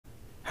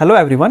Hello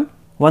everyone,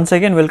 once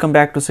again welcome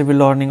back to Civil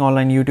Learning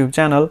Online YouTube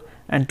channel,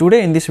 and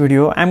today in this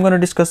video I am going to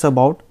discuss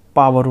about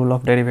power rule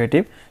of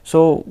derivative.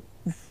 So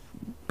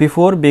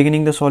before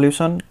beginning the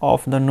solution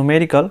of the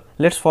numerical,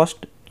 let's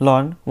first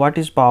learn what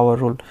is power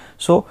rule.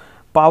 So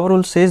power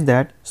rule says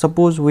that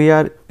suppose we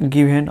are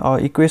given a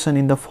equation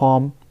in the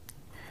form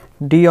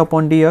d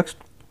upon dx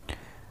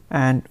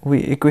and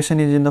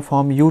equation is in the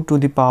form u to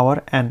the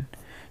power n.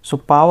 So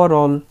power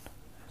rule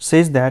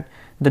says that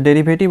the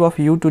derivative of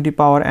u to the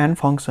power n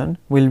function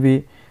will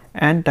be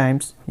n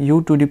times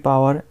u to the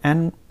power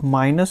n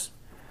minus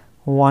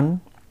 1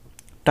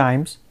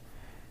 times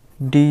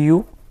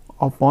du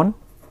upon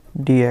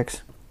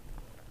dx.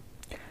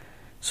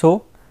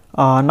 So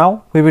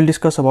now we will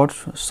discuss about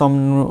some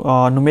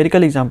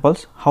numerical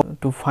examples how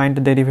to find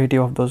the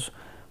derivative of those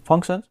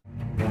functions.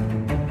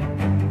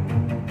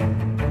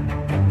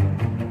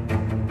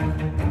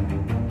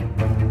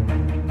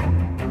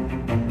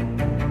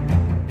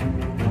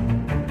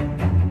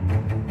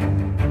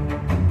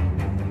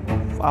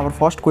 Our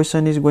first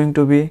question is going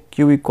to be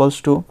q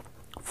equals to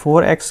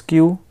 4x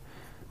cube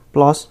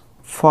plus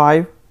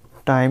 5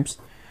 times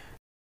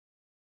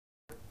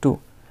 2,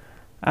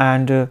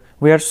 and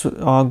we are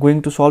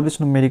going to solve this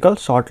numerical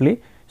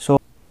shortly.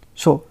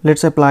 So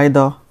let's apply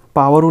the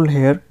power rule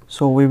here.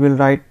 So we will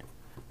write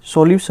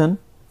solution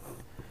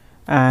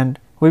and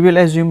we will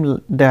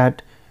assume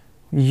that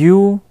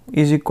u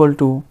is equal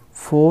to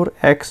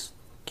 4x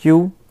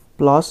cube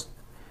plus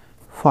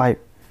 5.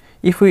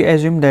 If we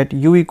assume that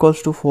u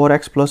equals to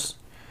 4x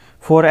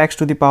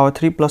to the power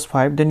 3 plus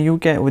 5,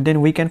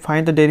 then we can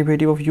find the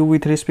derivative of u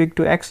with respect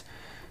to x.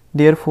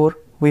 Therefore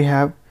we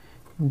have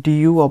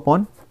du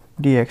upon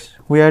dx.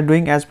 We are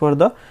doing as per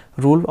the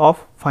rule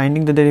of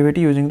finding the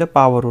derivative using the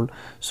power rule.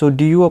 So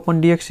du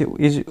upon dx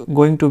is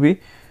going to be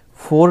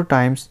 4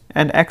 times,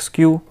 and x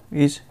cube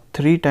is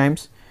 3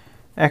 times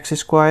x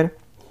square,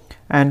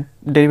 and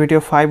derivative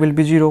of 5 will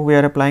be 0. We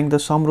are applying the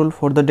sum rule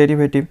for the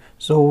derivative.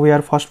 So we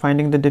are first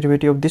finding the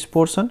derivative of this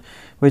portion,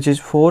 which is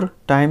 4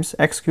 times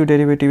x cube,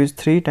 derivative is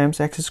 3 times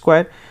x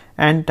square,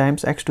 n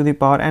times x to the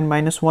power n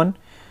minus 1,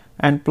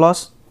 and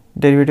plus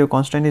derivative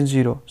constant is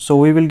 0. So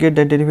we will get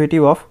the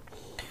derivative of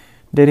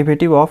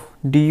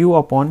du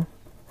upon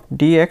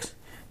dx,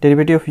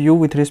 derivative of u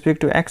with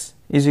respect to x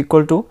is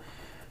equal to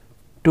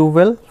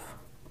 12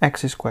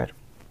 x square.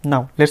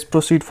 Now let's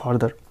proceed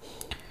further.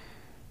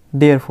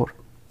 Therefore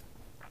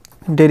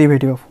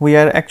derivative of, we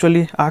are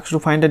actually asked to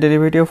find the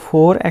derivative of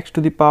 4x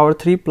to the power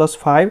 3 plus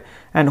 5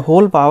 and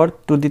whole power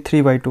to the 3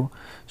 by 2.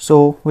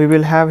 So we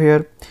will have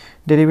here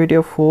derivative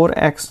of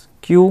 4x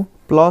cube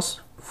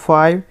plus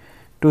 5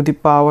 to the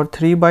power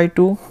 3 by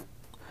 2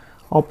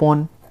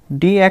 upon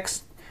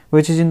dx,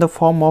 which is in the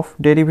form of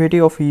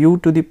derivative of u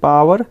to the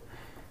power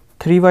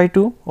 3 by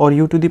 2 or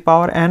u to the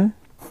power n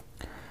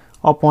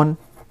upon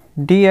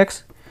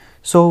dx.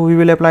 So we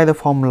will apply the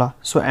formula.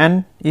 So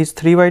n is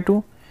 3 by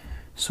 2.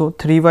 So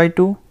 3 by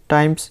 2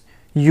 times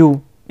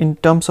u, in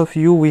terms of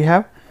u we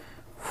have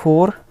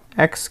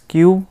 4x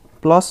cube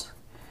plus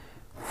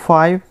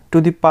 5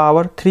 to the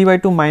power 3 by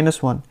 2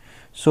 minus 1.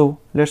 So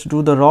let's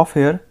do the rough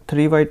here,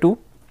 3 by 2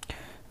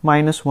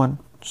 minus 1.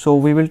 So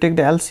we will take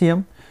the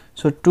LCM.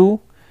 So 2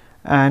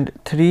 and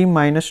 3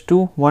 minus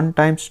 2, 1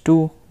 times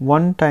 2,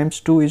 1 times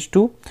 2 is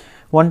 2,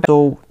 1,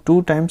 so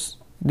 2 times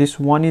this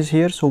 1 is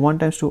here, so 1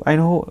 times 2.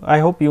 I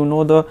hope you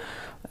know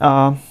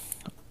the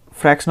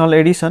fractional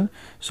addition.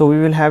 So we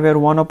will have here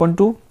 1 upon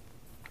 2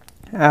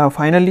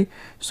 finally.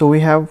 So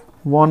we have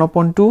 1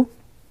 upon 2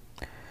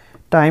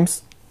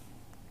 times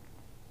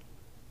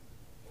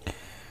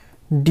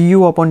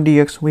du upon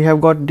dx. We have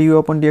got du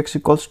upon dx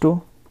equals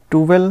to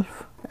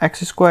 12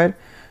 x square.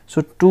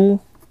 So 2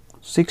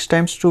 6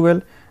 times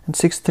 12 and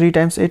 6 3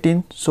 times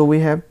 18. So we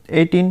have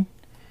 18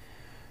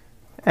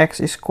 x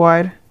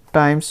square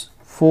times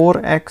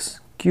 4x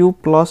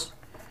cube plus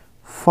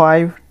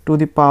 5 to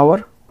the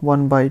power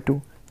 1 by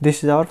 2.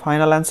 This is our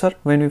final answer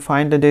when we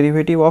find the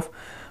derivative of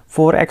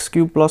 4x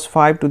cube plus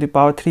 5 to the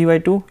power 3 by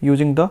 2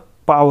 using the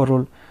power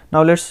rule.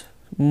 Now let's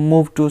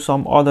move to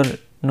some other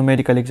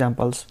numerical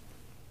examples.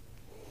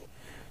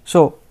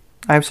 So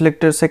I have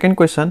selected second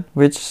question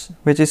which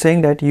is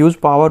saying that use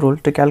power rule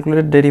to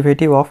calculate the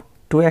derivative of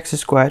 2x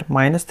square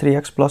minus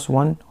 3x plus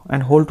 1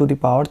 and whole to the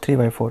power 3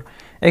 by 4.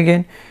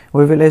 Again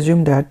we will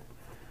assume that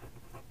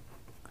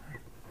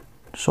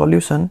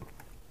solution,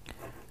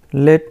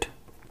 let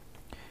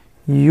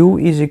u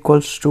is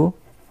equals to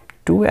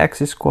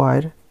 2x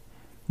square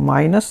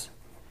minus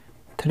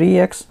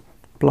 3x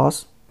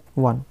plus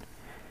 1.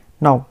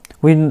 Now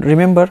we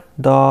remember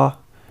the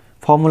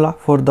formula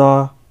for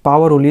the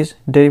power rule is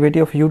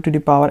derivative of u to the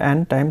power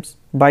n times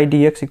by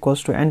dx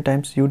equals to n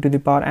times u to the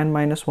power n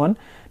minus 1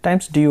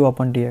 times du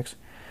upon dx.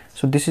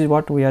 So this is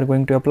what we are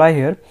going to apply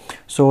here.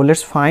 So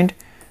let's find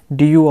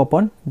du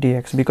upon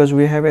dx, because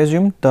we have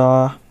assumed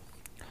the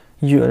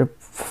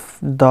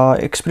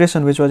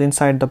expression which was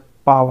inside the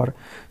power.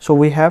 So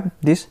we have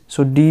this.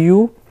 So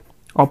du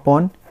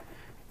upon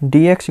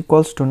dx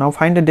equals to, now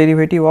find the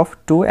derivative of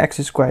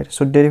 2x square.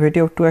 So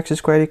derivative of 2x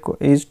square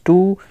is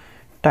 2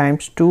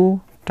 times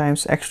 2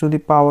 times x to the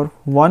power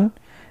 1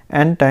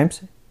 n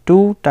times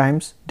 2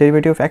 times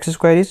derivative of x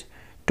square is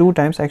 2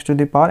 times x to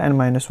the power n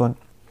minus 1,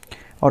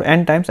 or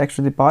n times x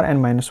to the power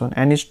n minus 1.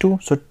 N is 2,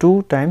 so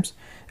 2 times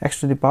x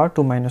to the power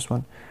 2 minus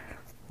 1,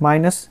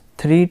 minus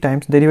 3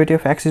 times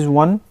derivative of x is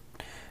 1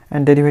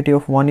 and derivative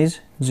of 1 is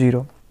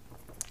 0.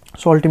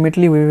 So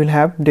ultimately we will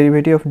have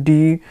derivative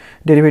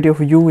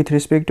of u with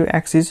respect to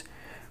x is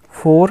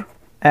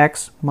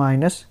 4x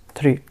minus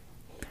 3.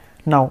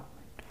 Now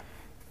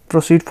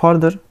proceed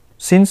further.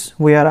 Since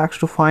we are asked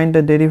to find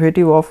the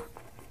derivative of,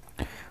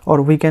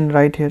 or we can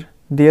write here,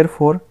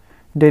 therefore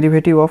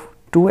derivative of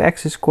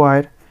 2x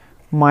square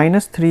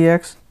minus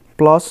 3x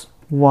plus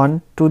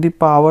 1 to the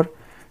power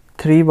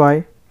 3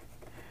 by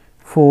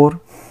 4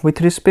 with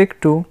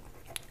respect to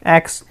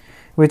x,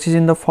 which is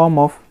in the form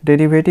of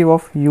derivative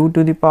of u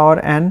to the power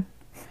n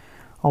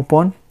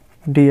upon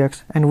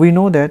dx, and we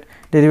know that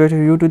derivative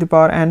of u to the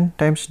power n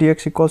times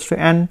dx equals to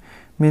n,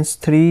 means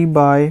 3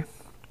 by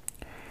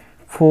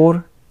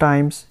 4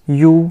 times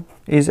u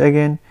is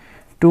again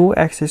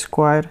 2x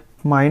square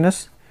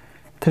minus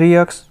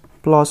 3x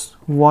plus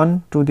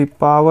 1 to the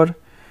power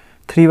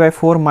 3 by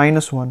 4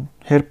 minus 1.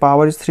 Here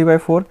power is 3 by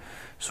 4,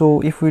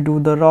 so if we do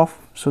the rough,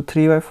 so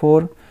 3 by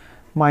 4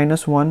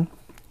 minus 1,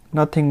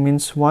 nothing,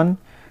 means 1.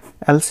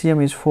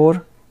 LCM is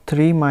 4,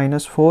 3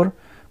 minus 4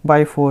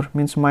 by 4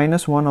 means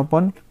minus 1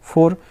 upon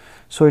 4,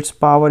 so its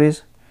power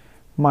is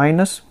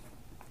minus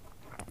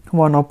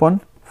 1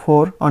 upon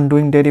 4 on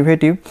doing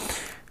derivative.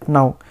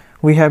 Now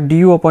we have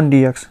du upon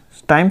dx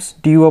times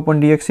du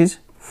upon dx is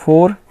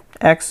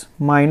 4x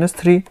minus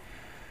 3,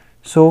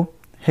 so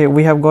here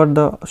we have got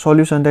the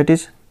solution, that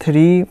is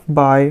 3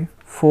 by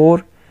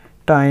 4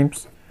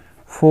 times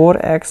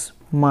 4x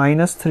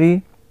minus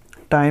 3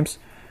 times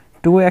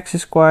 2x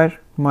square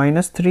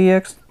minus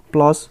 3x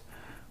plus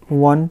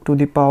 1 to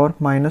the power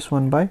minus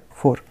 1 by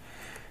 4.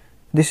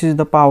 This is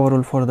the power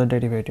rule for the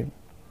derivative.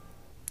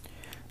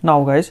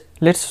 Now guys,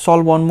 let's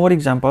solve one more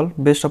example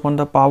based upon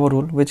the power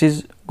rule, which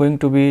is going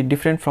to be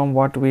different from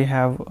what we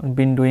have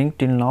been doing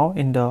till now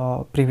in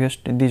the previous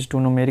these two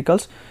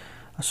numericals.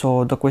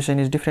 So the question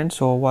is different,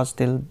 so watch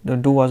the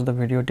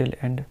video till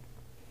end.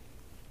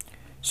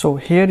 So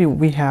here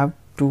we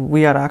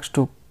are asked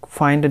to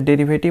find the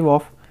derivative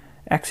of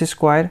x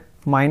square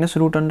minus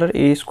root under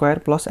a square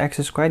plus x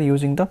square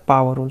using the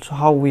power rule. So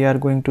how we are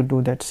going to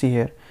do that, see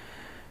here.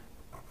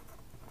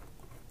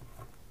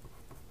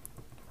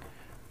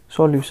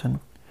 Solution: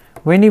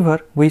 whenever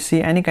we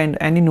see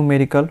any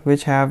numerical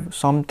which have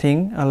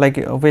something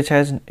which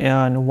has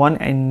one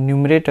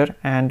numerator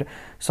and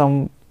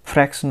some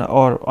fraction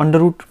or under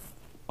root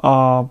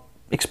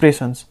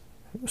expressions,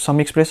 some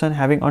expression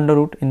having under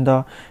root in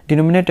the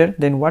denominator,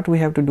 then what we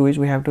have to do is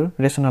we have to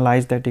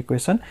rationalize that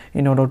equation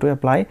in order to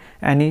apply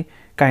any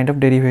kind of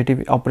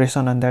derivative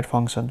operation on that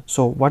function.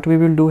 So what we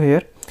will do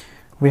here,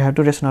 we have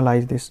to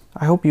rationalize this.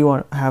 I hope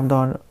you have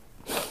the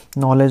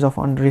knowledge of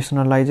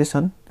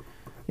rationalization.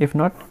 If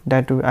not,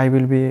 that I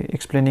will be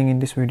explaining in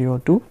this video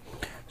too.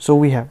 So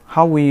we have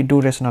how we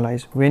do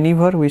rationalize.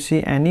 Whenever we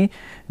see any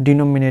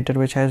denominator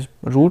which has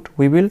root,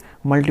 we will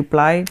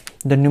multiply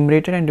the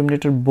numerator and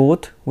denominator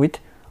both with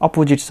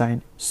opposite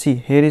sign. See,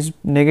 here is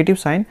negative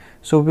sign,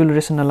 so we will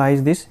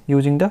rationalize this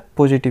using the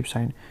positive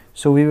sign.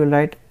 So we will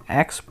write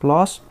x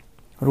plus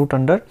root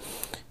under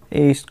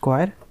a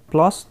square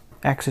plus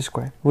x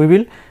square. We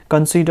will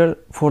consider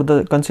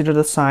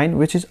the sign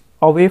which is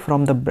away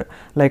from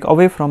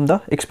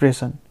the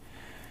expression,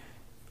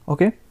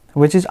 okay,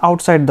 which is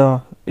outside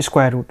the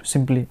square root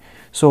simply.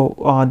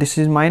 So this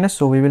is minus,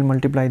 so we will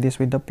multiply this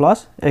with the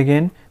plus.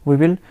 Again we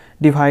will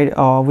divide,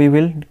 we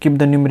will keep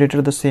the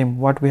numerator the same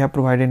what we have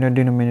provided in the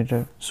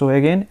denominator. So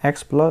again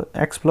x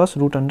plus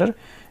root under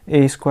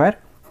a square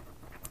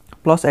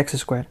plus x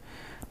square.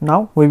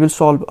 Now we will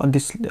solve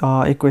this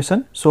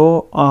equation.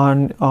 So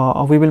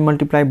we will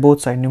multiply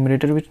both sides,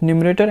 numerator with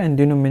numerator and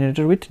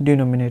denominator with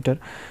denominator.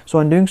 So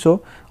on doing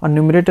so, on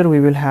numerator we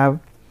will have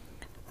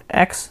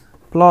x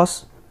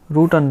plus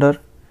root under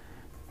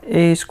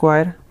a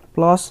square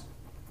plus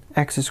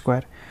x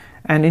square,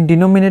 and in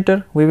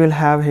denominator we will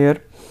have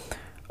here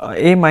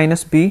a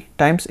minus b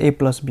times a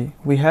plus b.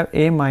 We have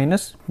a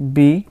minus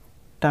b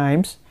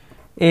times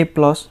a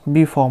plus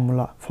b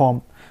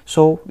form.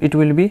 So it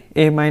will be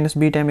a minus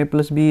b times a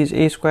plus b is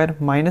a square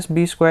minus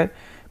b square,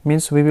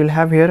 means we will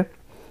have here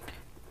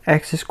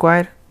x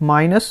square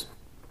minus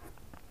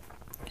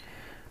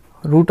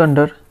root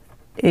under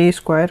a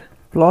square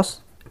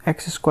plus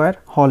x square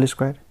whole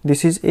square.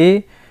 This is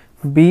a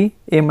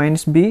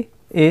minus b,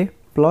 a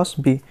plus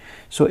b.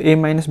 So a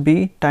minus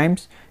b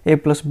times a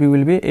plus b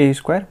will be a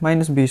square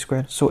minus b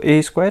square. So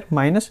a square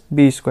minus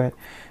b square,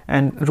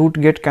 and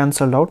root get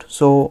cancelled out.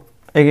 So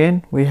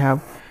again we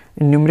have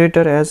in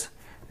numerator as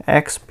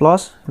x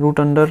plus root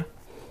under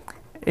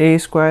a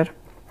square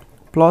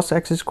plus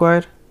x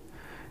square,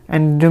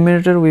 and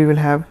denominator we will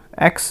have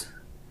x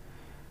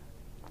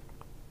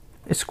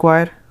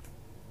square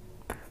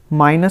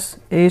minus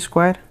a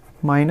square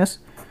minus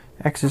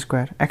x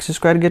square. X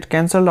square get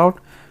cancelled out,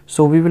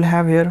 so we will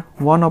have here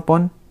 1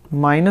 upon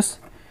minus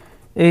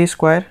a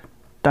square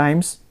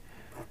times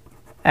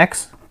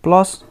x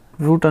plus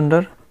root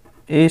under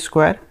a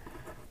square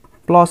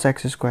plus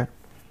x square.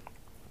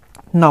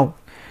 Now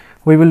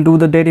we will do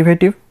the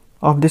derivative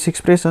of this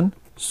expression.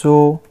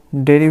 So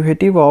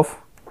derivative of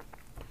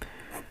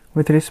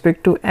with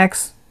respect to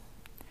x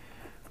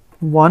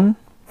 1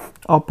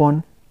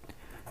 upon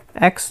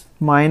x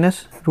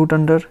minus root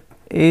under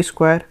a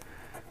square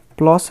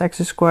plus x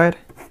square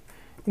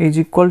is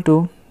equal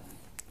to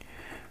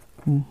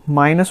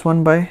minus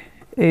 1 by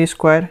a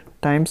square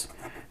times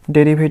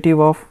derivative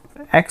of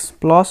x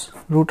plus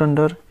root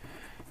under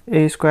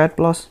a square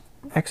plus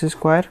x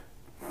square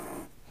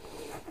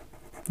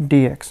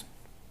dx.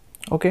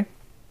 Okay,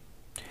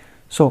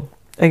 so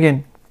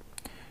again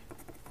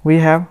we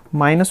have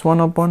minus 1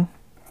 upon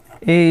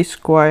a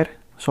square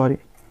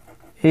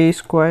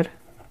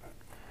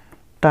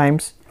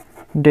times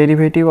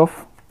derivative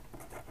of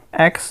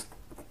x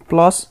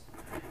plus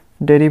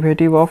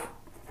derivative of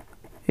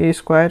a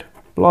square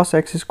plus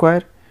x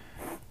square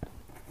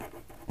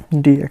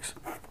dx.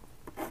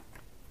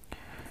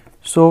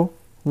 So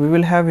we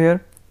will have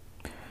here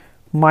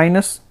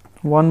minus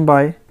 1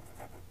 by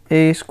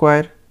a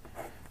square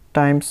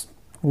times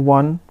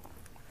 1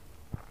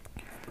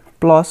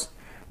 plus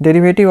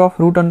derivative of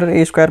root under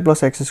a square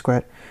plus x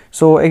square.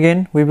 So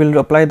again we will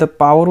apply the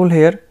power rule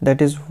here,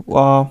 that is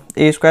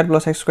a square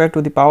plus x square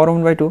to the power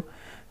 1 by 2.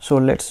 So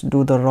let's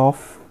do the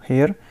ROF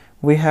here.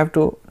 We have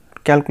to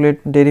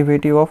calculate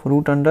derivative of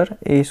root under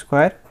a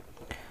square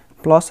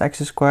plus x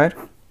square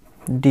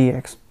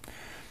dx.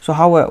 So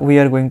how we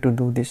are going to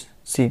do this?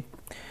 See,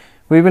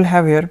 we will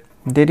have here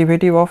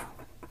derivative of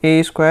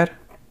a square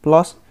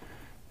plus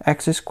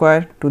x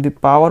square to the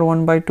power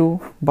 1 by 2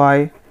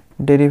 by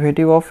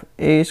derivative of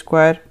a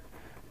square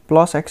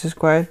plus x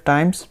square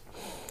times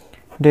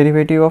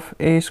derivative of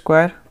a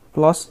square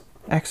plus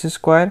x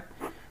square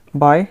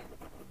by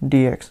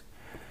dx.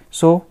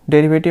 So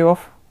derivative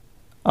of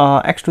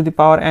x to the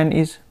power n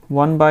is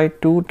 1 by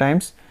 2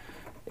 times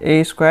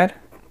a square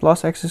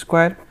plus x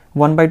square,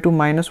 1 by 2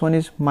 minus 1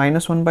 is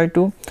minus 1 by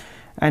 2,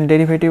 and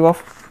derivative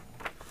of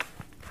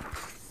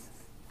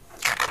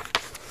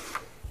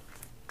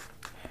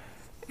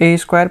a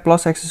square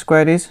plus x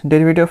square is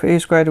derivative of a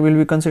square will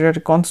be considered a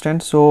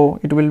constant, so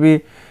it will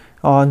be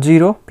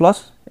 0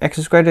 plus x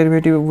square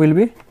derivative will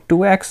be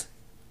 2x.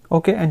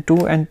 Okay, and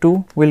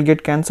 2 will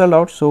get cancelled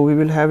out, so we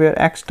will have here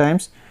x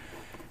times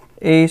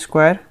a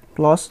square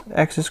plus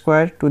x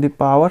square to the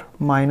power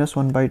minus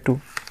 1 by 2.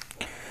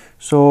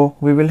 So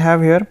we will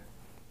have here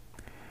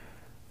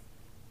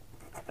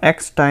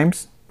x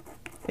times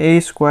a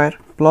square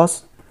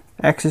plus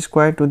x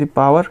square to the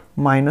power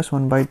minus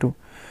 1 by 2.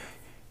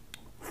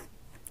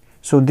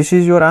 So this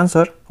is your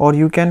answer, or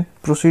you can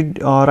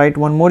proceed write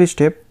one more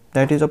step,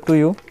 that is up to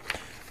you.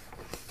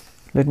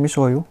 Let me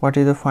show you what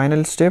is the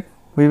final step.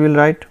 We will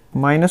write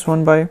minus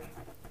 1 by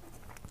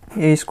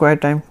a square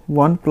times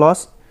 1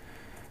 plus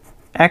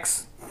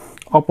x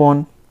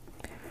upon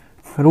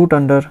root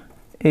under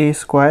a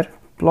square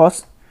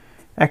plus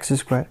x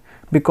square,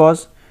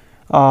 because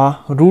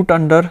root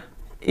under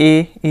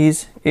a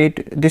is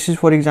 8, this is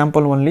for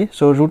example only,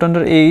 so root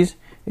under a is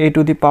a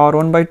to the power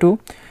 1 by 2.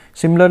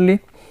 Similarly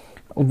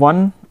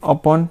 1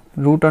 upon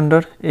root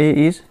under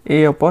a is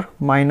a upon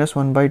minus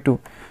 1 by 2.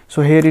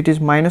 So here it is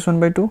minus 1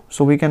 by 2,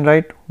 so we can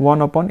write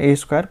 1 upon a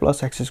square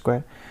plus x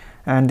square,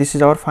 and this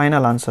is our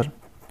final answer.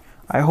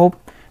 I hope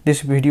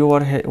this video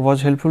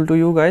was helpful to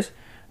you guys.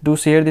 Do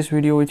share this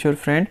video with your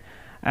friend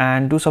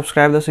and do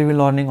subscribe the Civil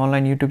Learning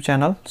Online YouTube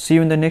channel. See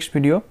you in the next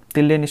video.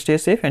 Till then, stay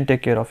safe and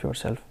take care of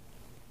yourself.